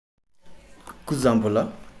example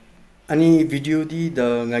ani video di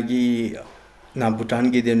the ngagi na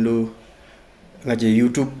Bhutan gi denlu ngaji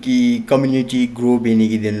YouTube ki community grow beni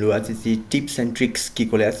gi denlu asisi tips and tricks ki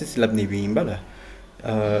kole asisi labni bi imbala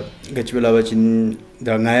gachbela wachin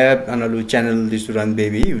the ngaya analu channel disu run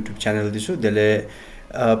baby YouTube channel disu dele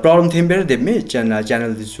problem thember demme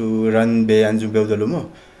channel disu run be anju bewdalu mo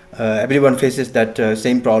everyone faces that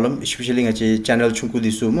same problem especially ngaji channel chunku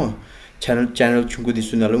disu mo channel chunku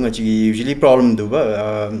disu nalu ngaji usually problem do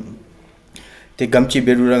ba te gamchi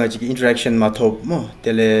berura ngaji interaction mathop mo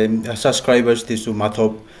tele subscribers disu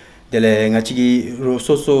mathop dele ngachi ro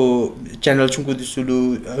so channel chunku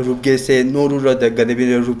disulu rupge se norura da gadebi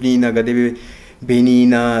rupni na gadebi beni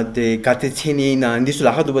na de kate cheni na disu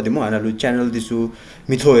la hadu bademo analu channel disu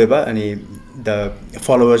mithoeba ani the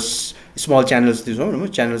followers small channels disu no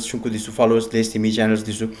channels chunku disu followers less mi channels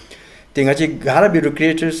disu tengachi gara beru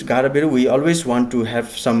creators gara beru we always want to have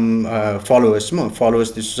some followers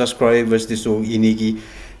disu subscribers disu inigi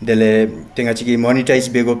dele tengachi monetize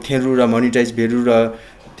bego thenrura monetize berura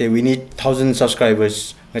we need 1,000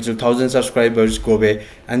 subscribers. 1,000 subscribers go be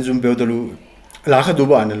and zoom beodalu lakha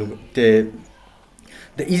duba analu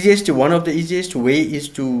the easiest one of the easiest way is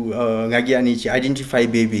to ngagi ani identify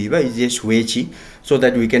baby ba easiest way chi so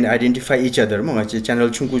that we can identify each other mo ngachi channel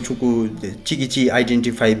chunku chigi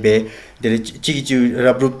identify be de chigi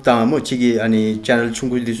rabrup ta mo chigi ani channel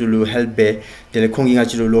chunku disulu help be de khongi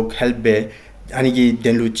ngachi lok help be ani gi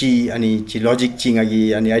denlu chi ani chi logic chi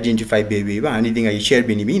ngagi ani identify baby ba anything I share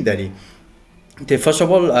bini bi dari the first of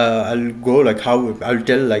all I'll go like how I'll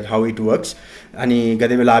tell like how it works ani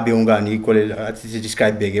gade bela bionga ani ko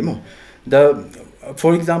describe bege mo the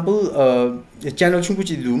for example channel chungu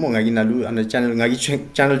chi du mo ngagi nalu ana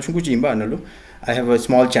channel chungu chi imba nalu I have a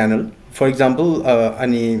small channel for example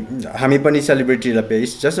ani hami pani celebrity la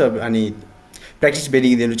base just ani practice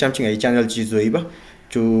bedding denu chamching ai channel chi zoiba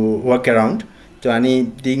to work around to ani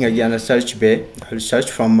ding again search be I'll search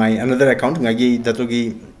from my another account ngagi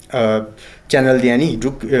datogi channel diani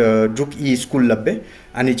druk e school labbe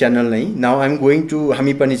ani channel nai now I'm going to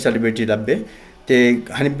hamipani celebrity labbe te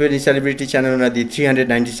hamipani celebrity channel na the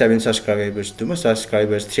 397 subscribers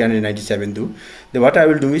 397 do then what I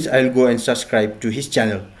will do is I'll go and subscribe to his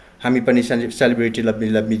channel hamipani celebrity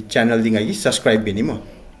labbe channel ding agi subscribe benimo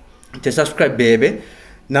te subscribe bebe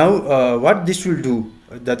now what this will do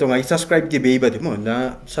that I subscribe the baby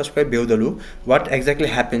na subscribe beodalu what exactly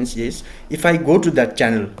happens is if I go to that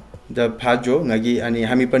channel the phajo ngagi ani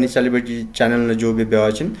hami pani celebrity channel na jo be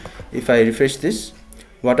bewachin if I refresh this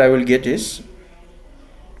what I will get is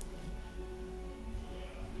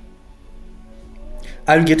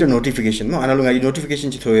I'll get a notification no analu ngai notification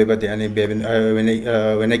chi thoeba de ani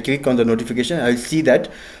when I click on the notification I'll see that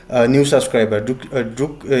new subscriber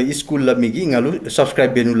druk school la migi ngalu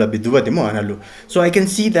subscribe benu la biduba demo analu so I can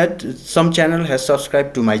see that some channel has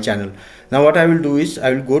subscribed to my channel now what I will do is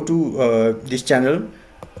I will go to this channel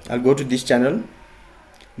I'll go to this channel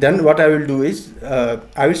then what I will do is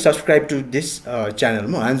I will subscribe to this channel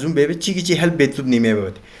mo anzum bebe chigi help betu ni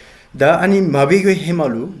mebe the ani mabige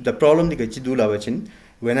hemalu the problem the gachi dula wachin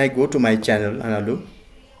when I go to my channel analu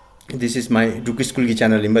this is my Duki school ki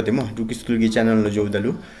channel imba demo Duki school ki channel no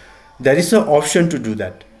jodalu there is an option to do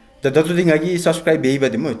that the datu thing agi subscribe be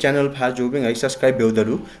demo channel pha jobing I subscribe be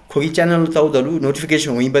dalu khogi channel taudalu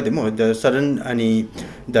notification hoiba demo the sudden ani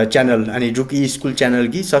the channel ani Duki school channel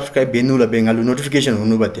gi subscribe benu la bengalu notification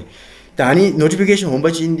honu bate tani notification home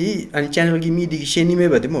bachindi and channel give me the sheni me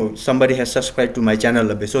bademo somebody has subscribed to my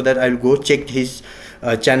channel so that I'll go check his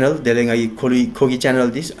channel deling I khogi channel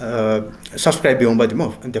this subscribe be home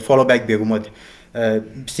bademo and the follow back be gumot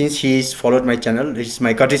since he's followed my channel it's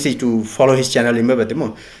my courtesy to follow his channel imbe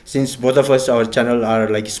bademo since both of us our channel are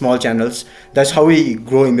like small channels that's how we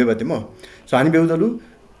grow imbe bademo so ani beudalu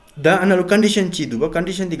the analu condition chi duba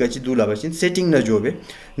condition di gachi dula bachin setting na jobe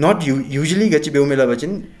not usually gachi beumela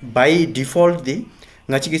bachin by default di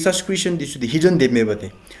ngachi ki subscription disu di hidden de me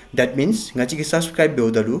bate that means ngachi ki subscribe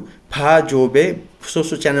beudalu pha jobe so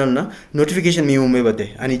channel na notification mi me bate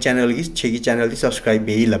ani channel gi chegi channel di subscribe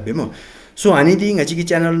be labbe mo so ani di ngachi ki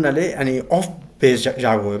channel na le ani off page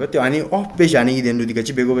jago be to ani off page ani gi dendu di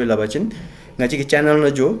gachi bego be labachin ngachi ki channel na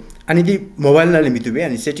jo ani di mobile na limit be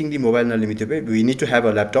ani setting di mobile na limit be we need to have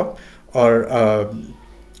a laptop or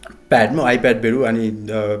pad mo ipad beru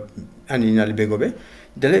ani na bego be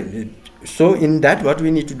so in that what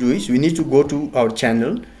we need to do is we need to go to our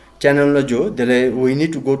channel na jo we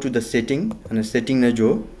need to go to the setting and setting na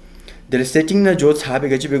jo setting na jo chabe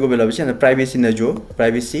gachi bego be labachi and privacy na jo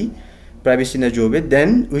privacy na jobe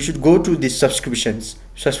then we should go to the subscription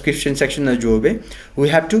section na jobe we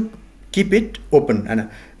have to keep it open and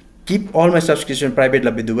keep all my subscription private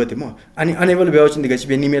la bedu bate mo ani unable be wachin diga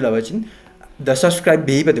be email wachin the subscribe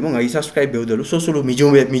be bate mo ngai subscribe be dalu so so mijo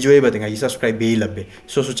bate ngai subscribe be labbe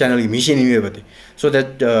so channel gi mission ni bate so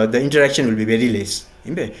that the interaction will be very less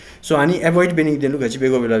imbe so ani avoid bening denu gachi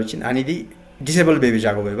be go bela wachin ani di disable baby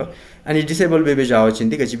jago beba ani disable baby jago chin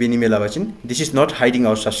di gachi be ni mela wachin this is not hiding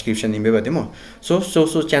our subscription imbe bate mo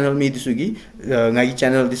so channel me disugi ngai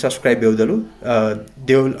channel di subscribe be dalu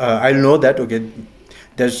they will I'll know that okay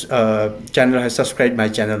there's channel has subscribed my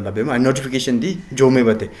channel labe my notification di jo me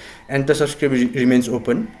bate and the subscribe remains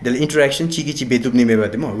open the interaction chigi chi betub ni me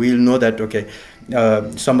bate mo we will know that okay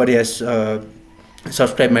somebody has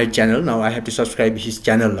subscribe my channel now I have to subscribe his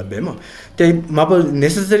channel labe mo te mapa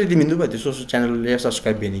necessary di mindu bate so channel le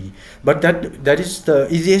subscribe benigi but that is the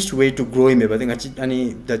easiest way to grow me bate ngachi ani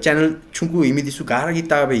the channel chunku imi disu gara gi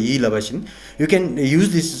tabe hi labashin you can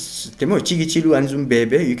use this demo chigi chilu anjum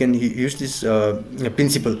bebe you can use this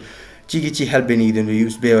principle chigi chi help benigi den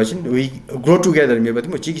use be wachin we grow together me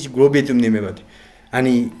bate mo chigi chi grow betum ne me bate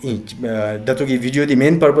ani datogi video the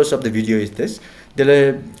main purpose of the video is this dele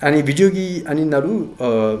ani video gi ani naru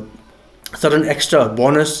certain extra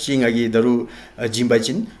bonus ching agi daru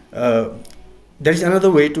jimbachin there is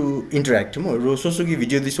another way to interact mo ro so gi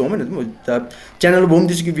video this woman mo the channel bom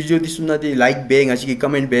this gi video this na the like be ngachi gi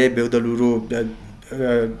comment be dalu ro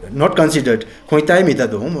not considered khoi time ita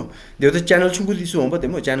do mo the channel chungu this mo but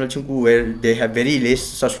mo channel chungu where they have very less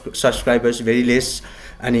subscribers very less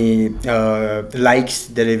any likes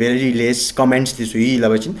there are very less comments this way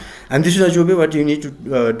labachin and this is a job what you need to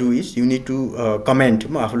do is you need to comment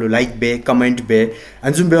mo aflo like be comment be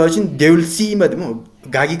and zoom be wachin they will see but mo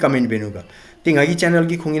gagi comment benuga tingagi channel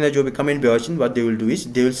gi khongina job comment be wachin what they will do is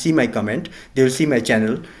they will see my comment they will see my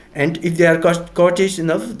channel and if they are courteous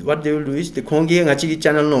enough what they will do is the khongi ngachi gi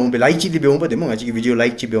channel no be like chi de be mo de mo ngachi gi video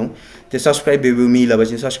like chi be they subscribe be me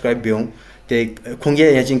labachin subscribe be te khongge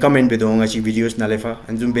yachin comment be dong ngachi videos na lefa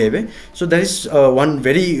and zoom bebe so that is one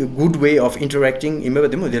very good way of interacting imbe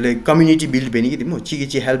demo dele community build be ni demo chigi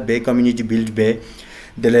chi help be community build be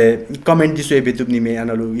dele comment this way betub ni me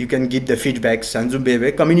analu you can give the feedbacks and zoom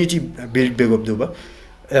bebe community build be gob duba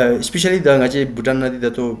especially the ngachi Bhutan nadi da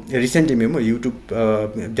to recently me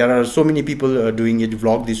YouTube there are so many people doing it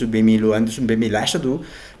vlog this be me lo and this be me lash do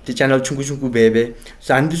the channel chungu bebe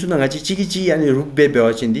so and this na ngachi chigi chi and ruk bebe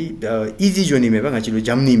wachindi easy journey me ba ngachi lo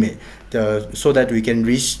jamni me so that we can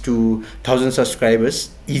reach to 1000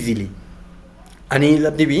 subscribers easily ani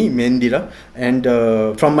labni bi main dira and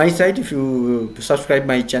from my side if you subscribe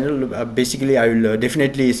my channel basically I will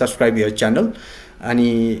definitely subscribe your channel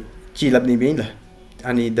ani chi labni bi la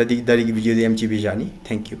ani dari video de mgb jani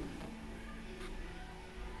thank you